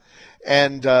up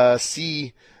and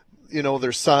see,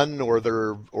 their son or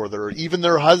their even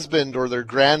their husband or their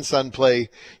grandson play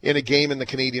in a game in the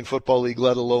Canadian Football League,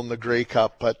 let alone the Grey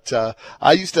Cup. But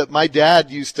my dad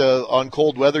used to, on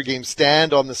cold weather games,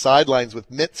 stand on the sidelines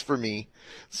with mitts for me.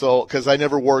 So, because I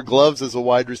never wore gloves as a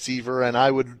wide receiver, and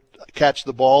I would catch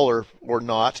the ball or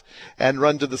not and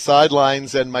run to the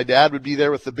sidelines, and my dad would be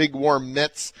there with the big warm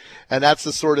mitts. And that's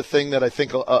the sort of thing that I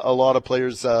think a lot of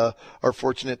players are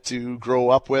fortunate to grow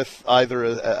up with, either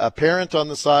a parent on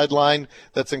the sideline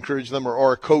that's encouraged them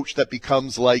or a coach that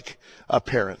becomes like a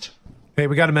parent. Hey,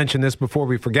 we got to mention this before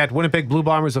we forget. Winnipeg Blue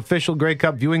Bombers official Grey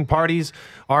Cup viewing parties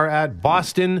are at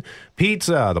Boston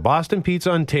Pizza. The Boston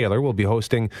Pizza on Taylor will be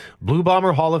hosting Blue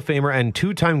Bomber Hall of Famer and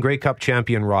 2-time Grey Cup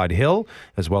champion Rod Hill,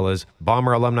 as well as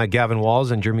Bomber alumni Gavin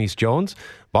Walls and Jermise Jones.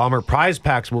 Bomber prize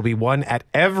packs will be won at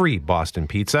every Boston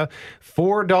Pizza.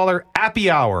 $4 appy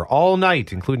hour all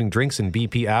night, including drinks and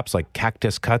BP apps like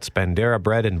Cactus Cuts, Bandera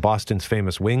Bread, and Boston's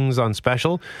famous wings on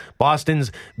special.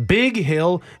 Boston's Big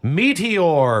Hill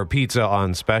Meteor Pizza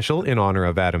on special in honor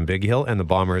of Adam Big Hill and the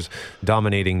Bombers'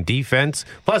 dominating defense.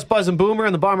 Plus, Buzz and Boomer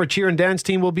and the Bomber cheer and dance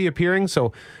team will be appearing,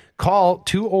 so call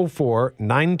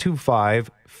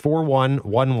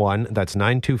 204-925-4111. That's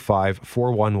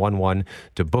 925-4111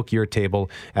 to book your table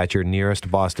at your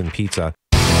nearest Boston Pizza.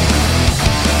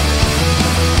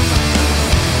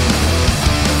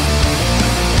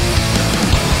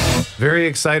 Very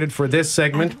excited for this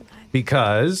segment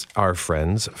because our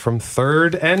friends from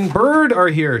Third and Bird are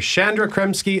here. Chandra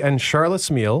Kremski and Charla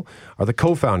Smeal are the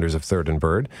co-founders of Third and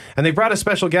Bird, and they brought a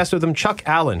special guest with them, Chuck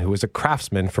Allen, who is a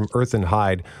craftsman from Earth and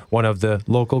Hide, one of the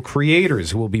local creators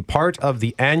who will be part of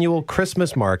the annual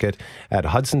Christmas market at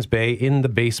Hudson's Bay in the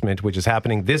basement, which is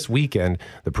happening this weekend.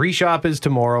 The pre-shop is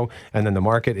tomorrow, and then the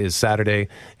market is Saturday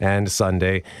and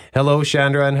Sunday. Hello,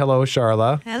 Chandra, and hello,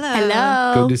 Charla.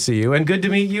 Hello. Good to see you, and good to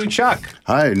meet you, Chuck.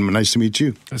 Hi, nice to meet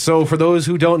you. So for those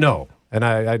who don't know, and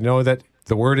I know that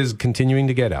the word is continuing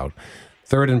to get out,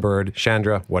 Third and Bird,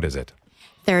 Chandra, what is it?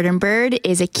 Third and Bird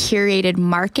is a curated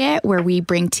market where we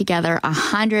bring together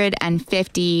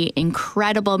 150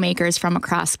 incredible makers from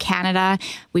across Canada.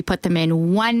 We put them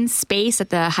in one space at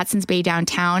the Hudson's Bay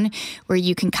downtown where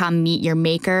you can come meet your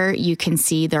maker. You can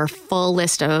see their full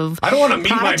list of I don't want to meet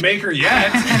my maker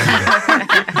yet.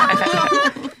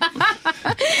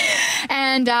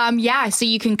 And so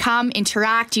you can come,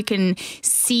 interact, you can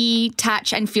see,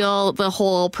 touch, and feel the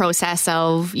whole process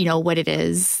of, what it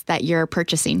is that you're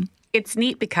purchasing. It's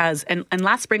neat because, and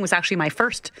last spring was actually my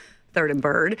first Third and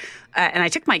Bird, and I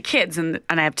took my kids, and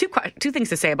I have two things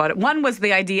to say about it. One was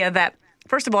the idea that,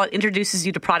 first of all, it introduces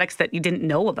you to products that you didn't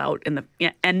know about, and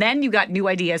then you got new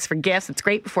ideas for gifts. It's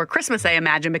great before Christmas, I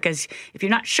imagine, because if you're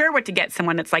not sure what to get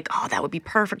someone, it's like, oh, that would be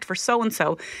perfect for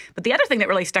so-and-so. But the other thing that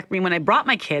really stuck me when I brought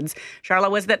my kids, Charla,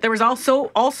 was that there was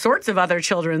also all sorts of other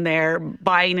children there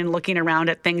buying and looking around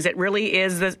at things. It really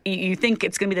is, you think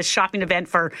it's going to be this shopping event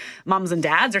for moms and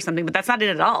dads or something, but that's not it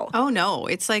at all. Oh, no.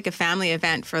 It's like a family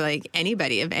event for like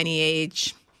anybody of any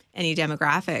age. any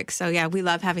demographic. So yeah, we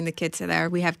love having the kids there.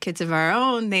 We have kids of our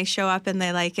own. They show up and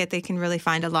they like it. They can really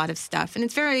find a lot of stuff. And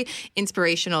it's very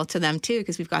inspirational to them too,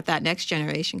 because we've got that next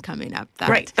generation coming up. That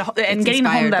right. And getting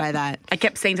home by that. I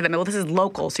kept saying to them, well, this is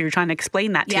local. So you're trying to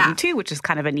explain that to them too, which is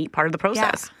kind of a neat part of the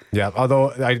process. Yeah,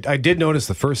 although I did notice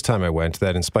the first time I went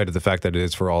that in spite of the fact that it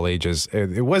is for all ages,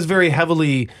 it was very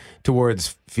heavily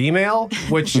towards female,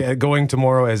 which going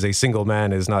tomorrow as a single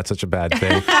man is not such a bad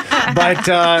thing. But,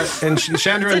 and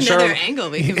Chandra and Charlotte. Angle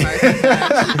we can mark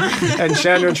that. And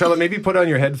Chandra and Charlotte, maybe put on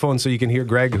your headphones so you can hear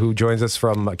Greg, who joins us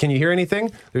from. Can you hear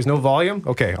anything? There's no volume?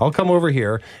 Okay, I'll come over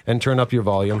here and turn up your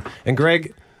volume. And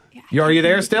Greg, are you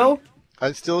there still?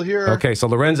 I'm still here. Okay, so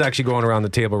Loren's actually going around the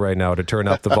table right now to turn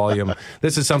up the volume.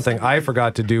 This is something I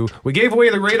forgot to do. We gave away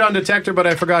the radon detector, but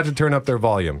I forgot to turn up their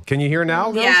volume. Can you hear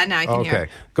now, girls? Yeah, now I can hear.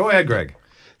 Okay, go ahead, Greg.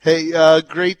 Hey,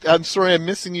 great. I'm sorry I'm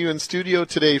missing you in studio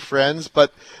today, friends,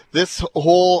 but this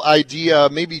whole idea,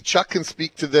 maybe Chuck can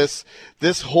speak to this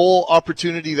whole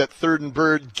opportunity that Third and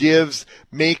Bird gives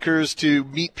makers to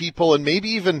meet people and maybe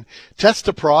even test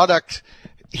a product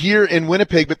here in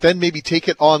Winnipeg, but then maybe take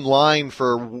it online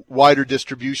for wider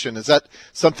distribution. Is that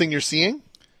something you're seeing?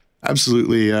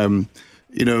 Absolutely.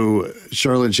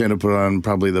 Charlotte and Shannon put on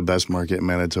probably the best market in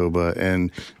Manitoba.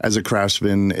 And as a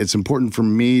craftsman, it's important for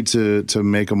me to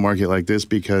make a market like this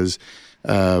because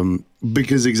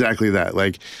exactly that.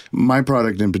 Like my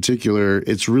product in particular,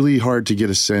 it's really hard to get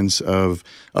a sense of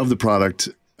the product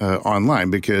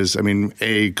online because,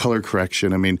 color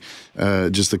correction,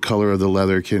 just the color of the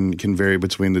leather can vary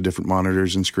between the different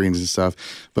monitors and screens and stuff.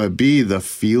 But B, the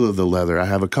feel of the leather. I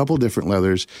have a couple different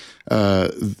leathers,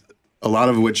 a lot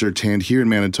of which are tanned here in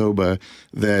Manitoba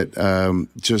that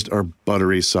just are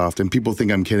buttery soft. And people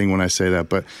think I'm kidding when I say that,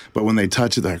 but when they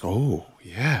touch it, they're like, oh,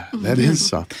 yeah, that is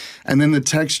soft. And then the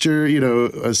texture,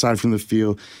 aside from the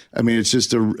feel, it's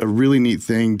just a really neat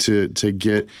thing to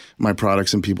get my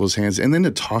products in people's hands and then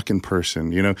to talk in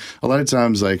person. A lot of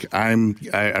times, like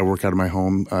I work out of my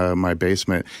home, my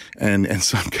basement, and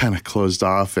so I'm kind of closed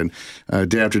off and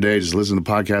day after day just listen to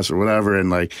podcasts or whatever.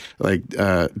 And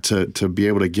to be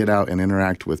able to get out and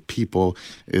interact with people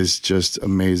is just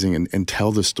amazing and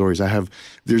tell the stories.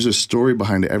 There's a story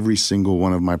behind every single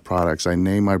one of my products. I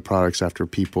name my products after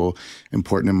people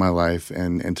important in my life,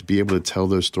 and to be able to tell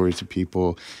those stories to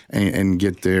people and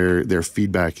get their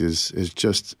feedback is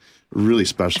just really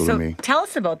special to me. Tell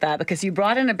us about that, because you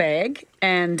brought in a bag,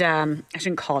 and I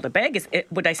shouldn't call it a bag.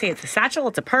 Would I say it's a satchel?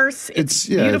 It's a purse. It's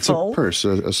beautiful. It's a purse,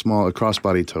 a small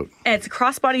crossbody tote. It's a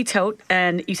crossbody tote,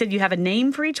 and you said you have a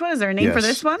name for each one. Is there a name for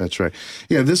this one? That's right.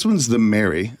 Yeah, this one's the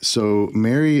Mary. So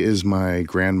Mary is my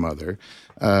grandmother.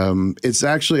 It's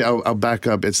actually, I'll back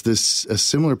up. It's a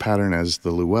similar pattern as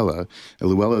the Luella.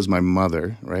 Luella is my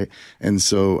mother, right? And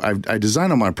so I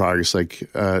design all my products. Like,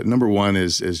 number one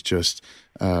is just,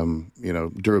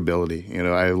 durability.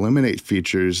 I eliminate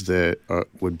features that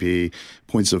would be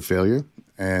points of failure.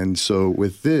 And so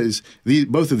with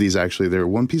both of these actually, they're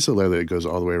one piece of leather that goes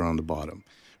all the way around the bottom,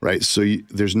 right? So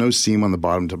there's no seam on the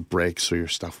bottom to break so your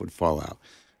stuff would fall out.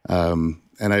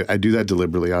 And I do that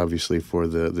deliberately, obviously, for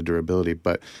the durability.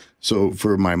 But so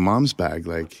for my mom's bag,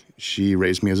 like she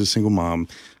raised me as a single mom.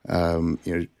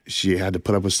 She had to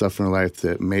put up with stuff in her life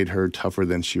that made her tougher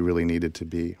than she really needed to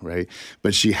be, right?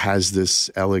 But she has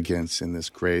this elegance and this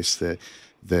grace that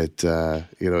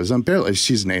is unparalleled.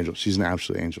 She's an angel. She's an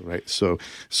absolute angel, right? So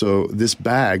this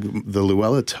bag, the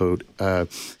Luella tote,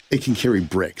 it can carry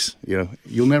bricks.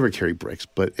 You'll never carry bricks,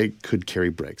 but it could carry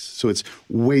bricks. So it's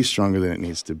way stronger than it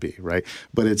needs to be, right?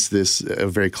 But it's a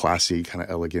very classy, kind of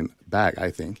elegant bag,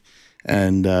 I think.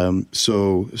 And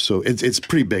so it's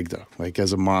pretty big though. Like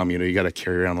as a mom, you got to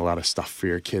carry around a lot of stuff for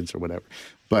your kids or whatever.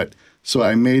 But so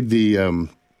I made the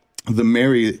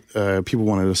Mary, people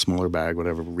wanted a smaller bag,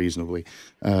 whatever, reasonably.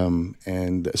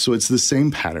 And so it's the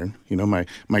same pattern.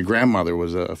 My grandmother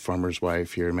was a farmer's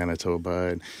wife here in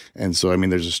Manitoba. And so,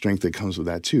 there's a strength that comes with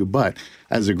that too. But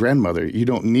as a grandmother, you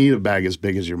don't need a bag as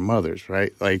big as your mother's,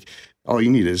 right? Like, all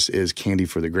you need is candy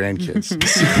for the grandkids.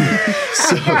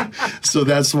 so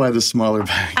that's why the smaller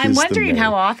bag I'm is wondering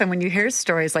how often when you hear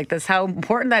stories like this, how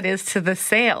important that is to the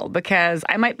sale, because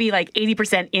I might be like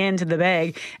 80% into the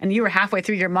bag and you were halfway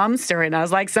through your mom's story and I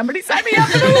was like, somebody sign me up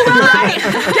for the Luella.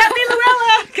 Get me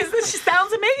Luella, because this just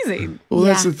sounds amazing. Well,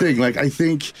 that's the thing. Like, I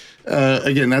think,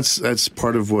 again, that's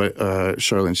part of what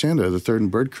Charlotte and Shanda, the Third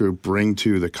and Bird crew, bring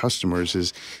to the customers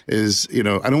is I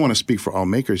don't want to speak for all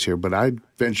makers here, but I'd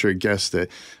venture a guess that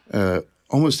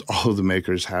almost all of the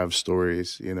makers have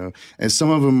stories, and some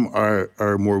of them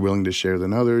are more willing to share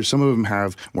than others. Some of them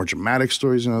have more dramatic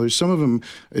stories than others. Some of them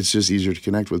it's just easier to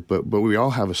connect with, but we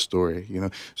all have a story,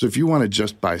 So if you want to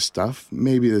just buy stuff,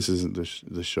 maybe this isn't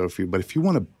the show for you. But if you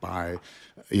want to buy,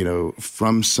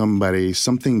 from somebody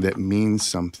something that means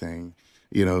something,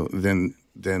 then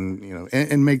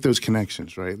and make those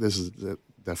connections, right? This is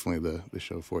definitely the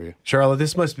show for you.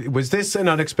 Charlotte, was this an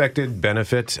unexpected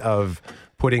benefit of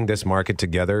putting this market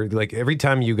together? Like every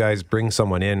time you guys bring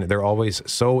someone in, they're always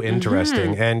so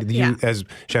interesting. Mm-hmm. And you, as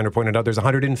Chandra pointed out, there's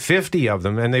 150 of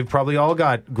them, and they've probably all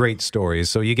got great stories.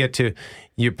 So you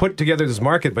put together this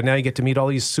market, but now you get to meet all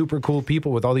these super cool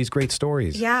people with all these great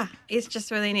stories. Yeah, it's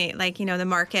just really neat. Like, the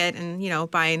market and,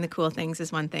 buying the cool things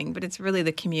is one thing, but it's really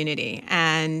the community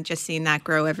and just seeing that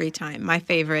grow every time. My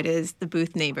favorite is the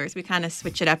booth neighbors. We kind of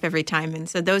switch it up every time. And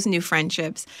so those new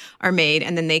friendships are made,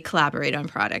 and then they collaborate on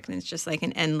product. And it's just like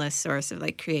an endless source of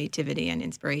like creativity and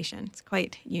inspiration. It's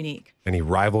quite unique. Any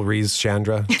rivalries,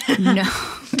 Chandra? No.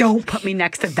 Don't put me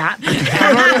next to that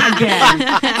ever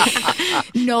again.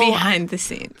 No. Behind the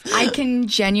scenes. I can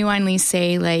genuinely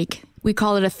say, like, we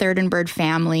call it a Third and Bird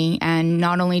family. And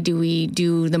not only do we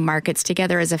do the markets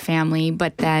together as a family,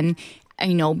 but then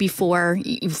before,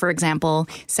 for example,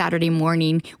 Saturday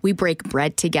morning, we break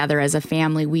bread together as a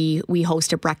family. We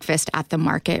host a breakfast at the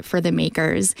market for the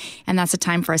makers. And that's a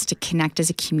time for us to connect as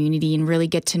a community and really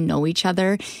get to know each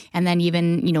other. And then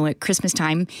even, at Christmas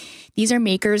time, these are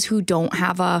makers who don't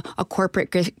have a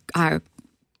corporate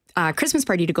Christmas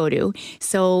party to go to.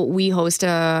 So we host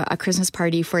a Christmas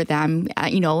party for them,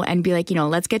 and be like,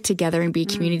 let's get together and be a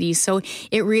community. So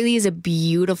it really is a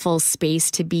beautiful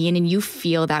space to be in. And you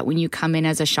feel that when you come in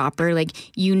as a shopper, like,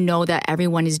 that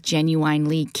everyone is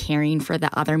genuinely caring for the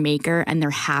other maker and they're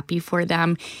happy for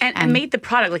them. And made the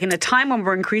product, like in a time when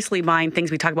we're increasingly buying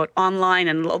things, we talk about online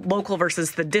and local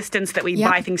versus the distance that we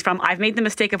buy things from. I've made the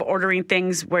mistake of ordering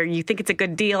things where you think it's a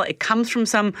good deal. It comes from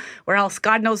somewhere else.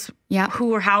 God knows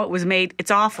who or how it was made.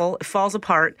 It's awful. It falls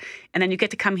apart. And then you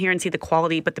get to come here and see the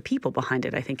quality, but the people behind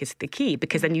it, I think, is the key,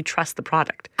 because then you trust the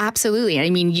product. Absolutely. I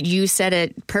mean, you said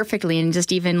it perfectly. And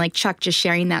just even like Chuck just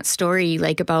sharing that story,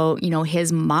 like about,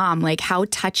 his mom, like how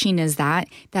touching is that?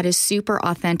 That is super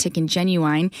authentic and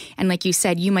genuine. And like you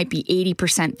said, you might be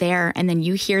 80% there. And then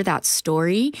you hear that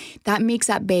story, that makes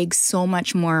that bag so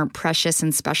much more precious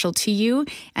and special to you.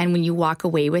 And when you walk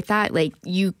away with that, like,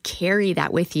 you carry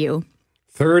that with you.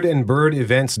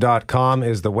 thirdandbirdevents.com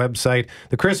is the website.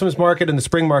 The Christmas market and the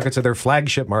spring markets are their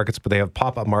flagship markets, but they have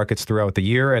pop-up markets throughout the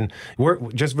year. And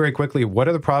just very quickly, what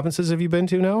other provinces have you been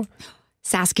to now?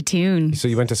 Saskatoon. So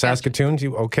you went to Saskatoon?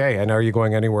 Okay. And are you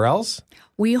going anywhere else?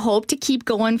 We hope to keep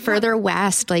going further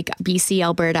west, like BC,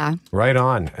 Alberta. Right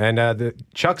on. And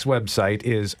Chuck's website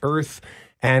is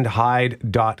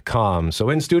earthandhide.com. So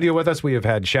in studio with us, we have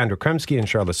had Chandra Kremski and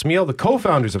Charlotte Smeal, the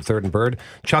co-founders of Third and Bird,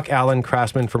 Chuck Allen,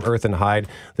 craftsman from Earth and Hide.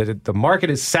 The market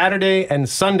is Saturday and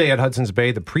Sunday at Hudson's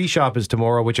Bay. The pre-shop is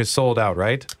tomorrow, which is sold out,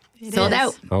 right? Sold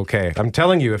out. Okay. I'm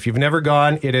telling you, if you've never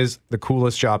gone, it is the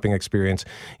coolest shopping experience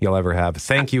you'll ever have.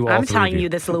 Thank you all. I'm telling you,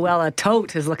 this Luella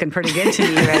tote is looking pretty good to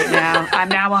me right now. I'm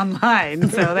now online,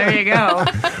 so there you go.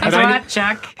 Thanks a lot,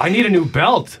 Chuck. I need a new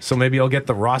belt, so maybe I'll get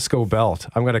the Roscoe belt.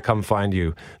 I'm going to come find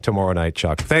you tomorrow night,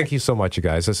 Chuck. Thank you so much, you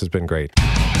guys. This has been great.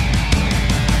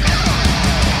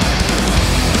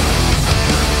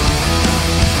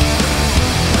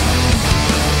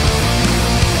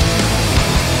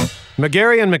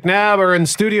 McGarry and McNabb are in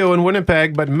studio in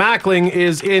Winnipeg, but Mackling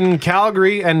is in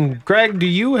Calgary. And Greg, do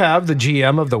you have the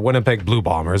GM of the Winnipeg Blue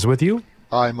Bombers with you?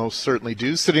 I most certainly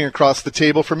do. Sitting across the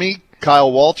table from me,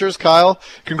 Kyle Walters. Kyle,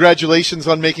 congratulations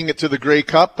on making it to the Grey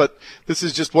Cup, but this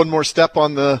is just one more step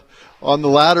on the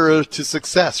ladder to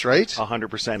success, right?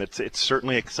 100%. It's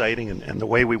certainly exciting, and the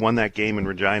way we won that game in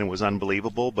Regina was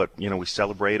unbelievable, but, we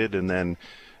celebrated, and then,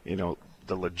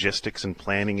 the logistics and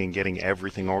planning and getting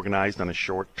everything organized on a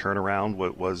short turnaround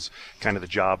was kind of the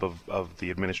job of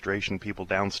the administration people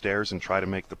downstairs, and try to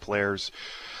make the players,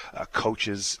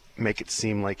 coaches, make it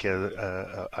seem like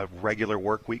a regular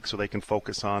work week so they can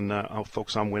focus on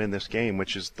winning this game,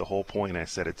 which is the whole point. I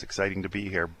said it's exciting to be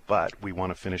here, but we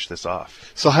want to finish this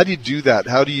off. So how do you do that?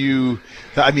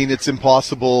 It's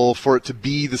impossible for it to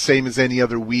be the same as any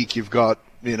other week. You've got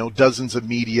dozens of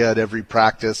media at every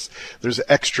practice. There's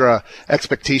extra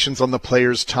expectations on the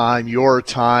players' time, your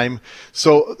time.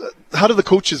 So how do the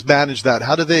coaches manage that?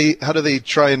 How do they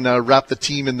try and wrap the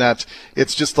team in that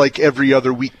it's just like every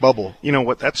other week bubble? You know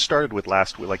what, that started with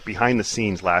last week, like behind the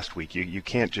scenes last week. You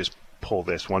can't just pull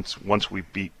this once we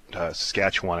beat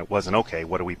Saskatchewan, it wasn't, okay,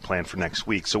 what do we plan for next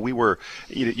week? So we were,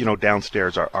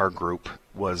 downstairs, our group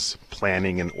was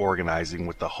planning and organizing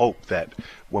with the hope that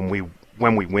when we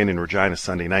win in Regina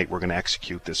Sunday night, we're going to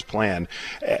execute this plan.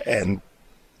 And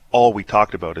all we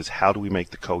talked about is how do we make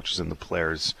the coaches and the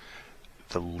players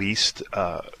the least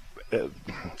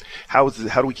how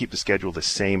do we keep the schedule the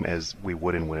same as we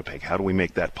would in Winnipeg? How do we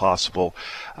make that possible?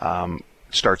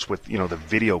 Starts with, the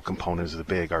video component is the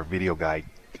big. Our video guy,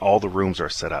 all the rooms are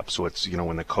set up. So it's,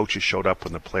 when the coaches showed up,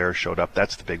 when the players showed up,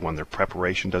 that's the big one. Their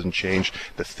preparation doesn't change.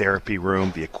 The therapy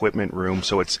room, the equipment room.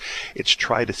 So it's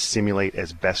try to simulate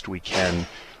as best we can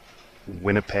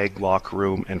Winnipeg locker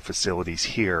room and facilities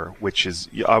here, which is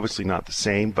obviously not the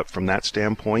same, but from that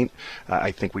standpoint,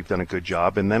 I think we've done a good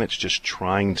job. And then it's just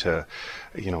trying to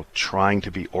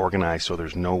be organized so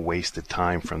there's no wasted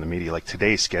time from the media. Like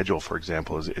today's schedule, for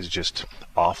example, is just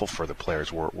awful for the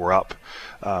players. We're up,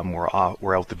 we're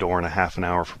out the door in a half an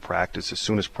hour for practice. As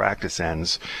soon as practice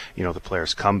ends, the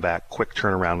players come back, quick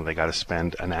turnaround, and they got to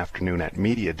spend an afternoon at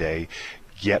media day.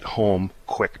 Get home,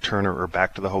 quick or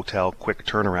back to the hotel, quick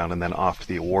turnaround, and then off to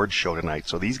the awards show tonight.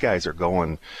 So these guys are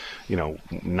going,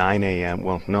 9 a.m.,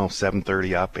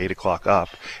 7:30 up, 8 o'clock up,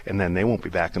 and then they won't be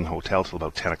back in the hotel till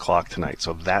about 10 o'clock tonight.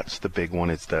 So that's the big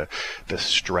one, is the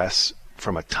stress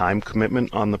from a time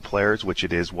commitment on the players, which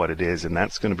it is what it is, and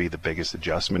that's going to be the biggest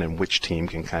adjustment, and which team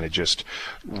can kind of just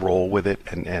roll with it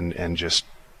and just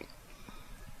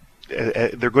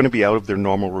they're going to be out of their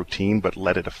normal routine, but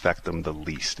let it affect them the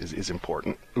least is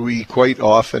important. We quite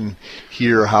often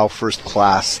hear how first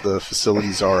class the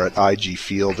facilities are at IG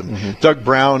Field, and Doug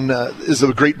Brown is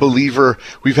a great believer.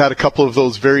 We've had a couple of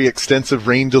those very extensive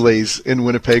rain delays in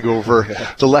Winnipeg over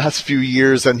the last few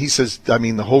years, and he says,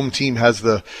 the home team has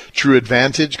the true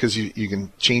advantage because you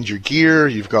can change your gear,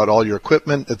 you've got all your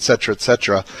equipment, et cetera, et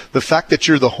cetera. The fact that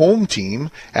you're the home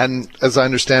team, and as I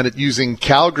understand it, using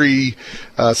Calgary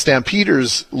Stampeders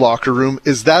locker room,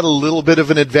 is that a little bit of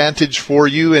an advantage for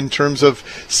you in terms of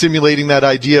simulating that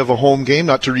idea of a home game?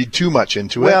 Not to read too much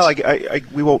into it. Well,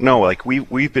 we won't know. Like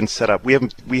we've been set up. We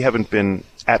haven't been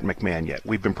at McMahon yet.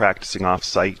 We've been practicing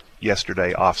off-site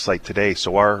yesterday, off-site today.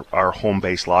 So our home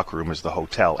base locker room is the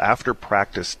hotel. After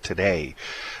practice today,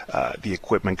 the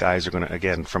equipment guys are going to,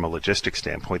 again, from a logistics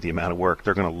standpoint, the amount of work,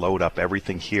 they're going to load up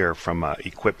everything here from an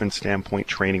equipment standpoint,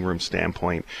 training room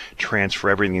standpoint, transfer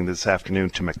everything this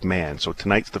afternoon to McMahon. So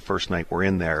tonight's the first night we're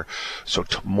in there. So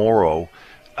tomorrow,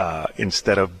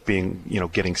 instead of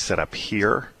getting set up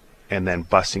here and then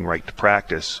busing right to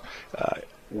practice,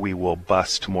 we will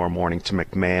bus tomorrow morning to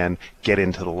McMahon, get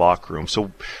into the locker room.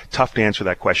 So tough to answer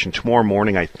that question. Tomorrow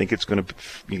morning, I think it's going to,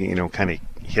 kind of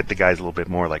hit the guys a little bit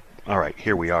more like, all right,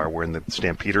 here we are. We're in the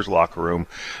Stampeders locker room.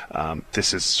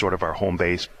 This is sort of our home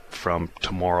base from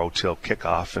tomorrow till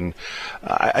kickoff. And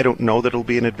I don't know that it'll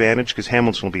be an advantage because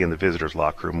Hamilton will be in the visitors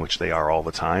locker room, which they are all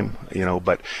the time,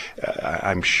 but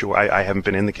I'm sure I haven't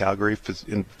been in the Calgary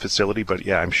facility, but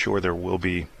yeah, I'm sure there will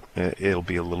be. It'll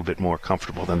be a little bit more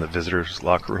comfortable than the visitors'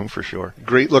 locker room for sure.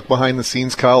 Great look behind the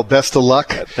scenes, Kyle. Best of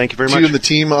luck. Thank you very much. To you and the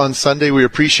team on Sunday. We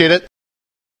appreciate it.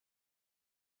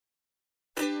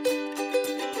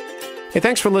 Hey,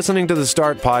 thanks for listening to the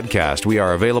Start Podcast. We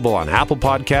are available on Apple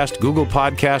Podcast, Google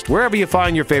Podcast, wherever you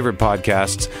find your favorite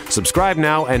podcasts. Subscribe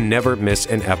now and never miss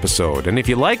an episode. And if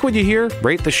you like what you hear,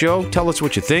 rate the show, tell us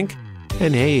what you think.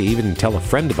 And hey, even tell a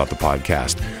friend about the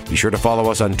podcast. Be sure to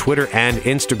follow us on Twitter and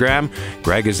Instagram.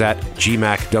 Greg is at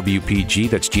GMACWPG,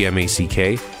 that's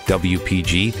GMACK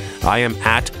WPG. I am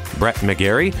at Brett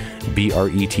McGarry,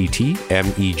 BRETTMEGARRY.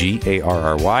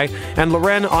 And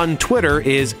Loren on Twitter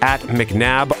is at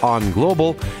McNabb on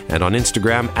Global and on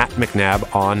Instagram at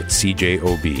McNabb on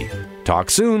CJOB. Talk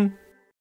soon.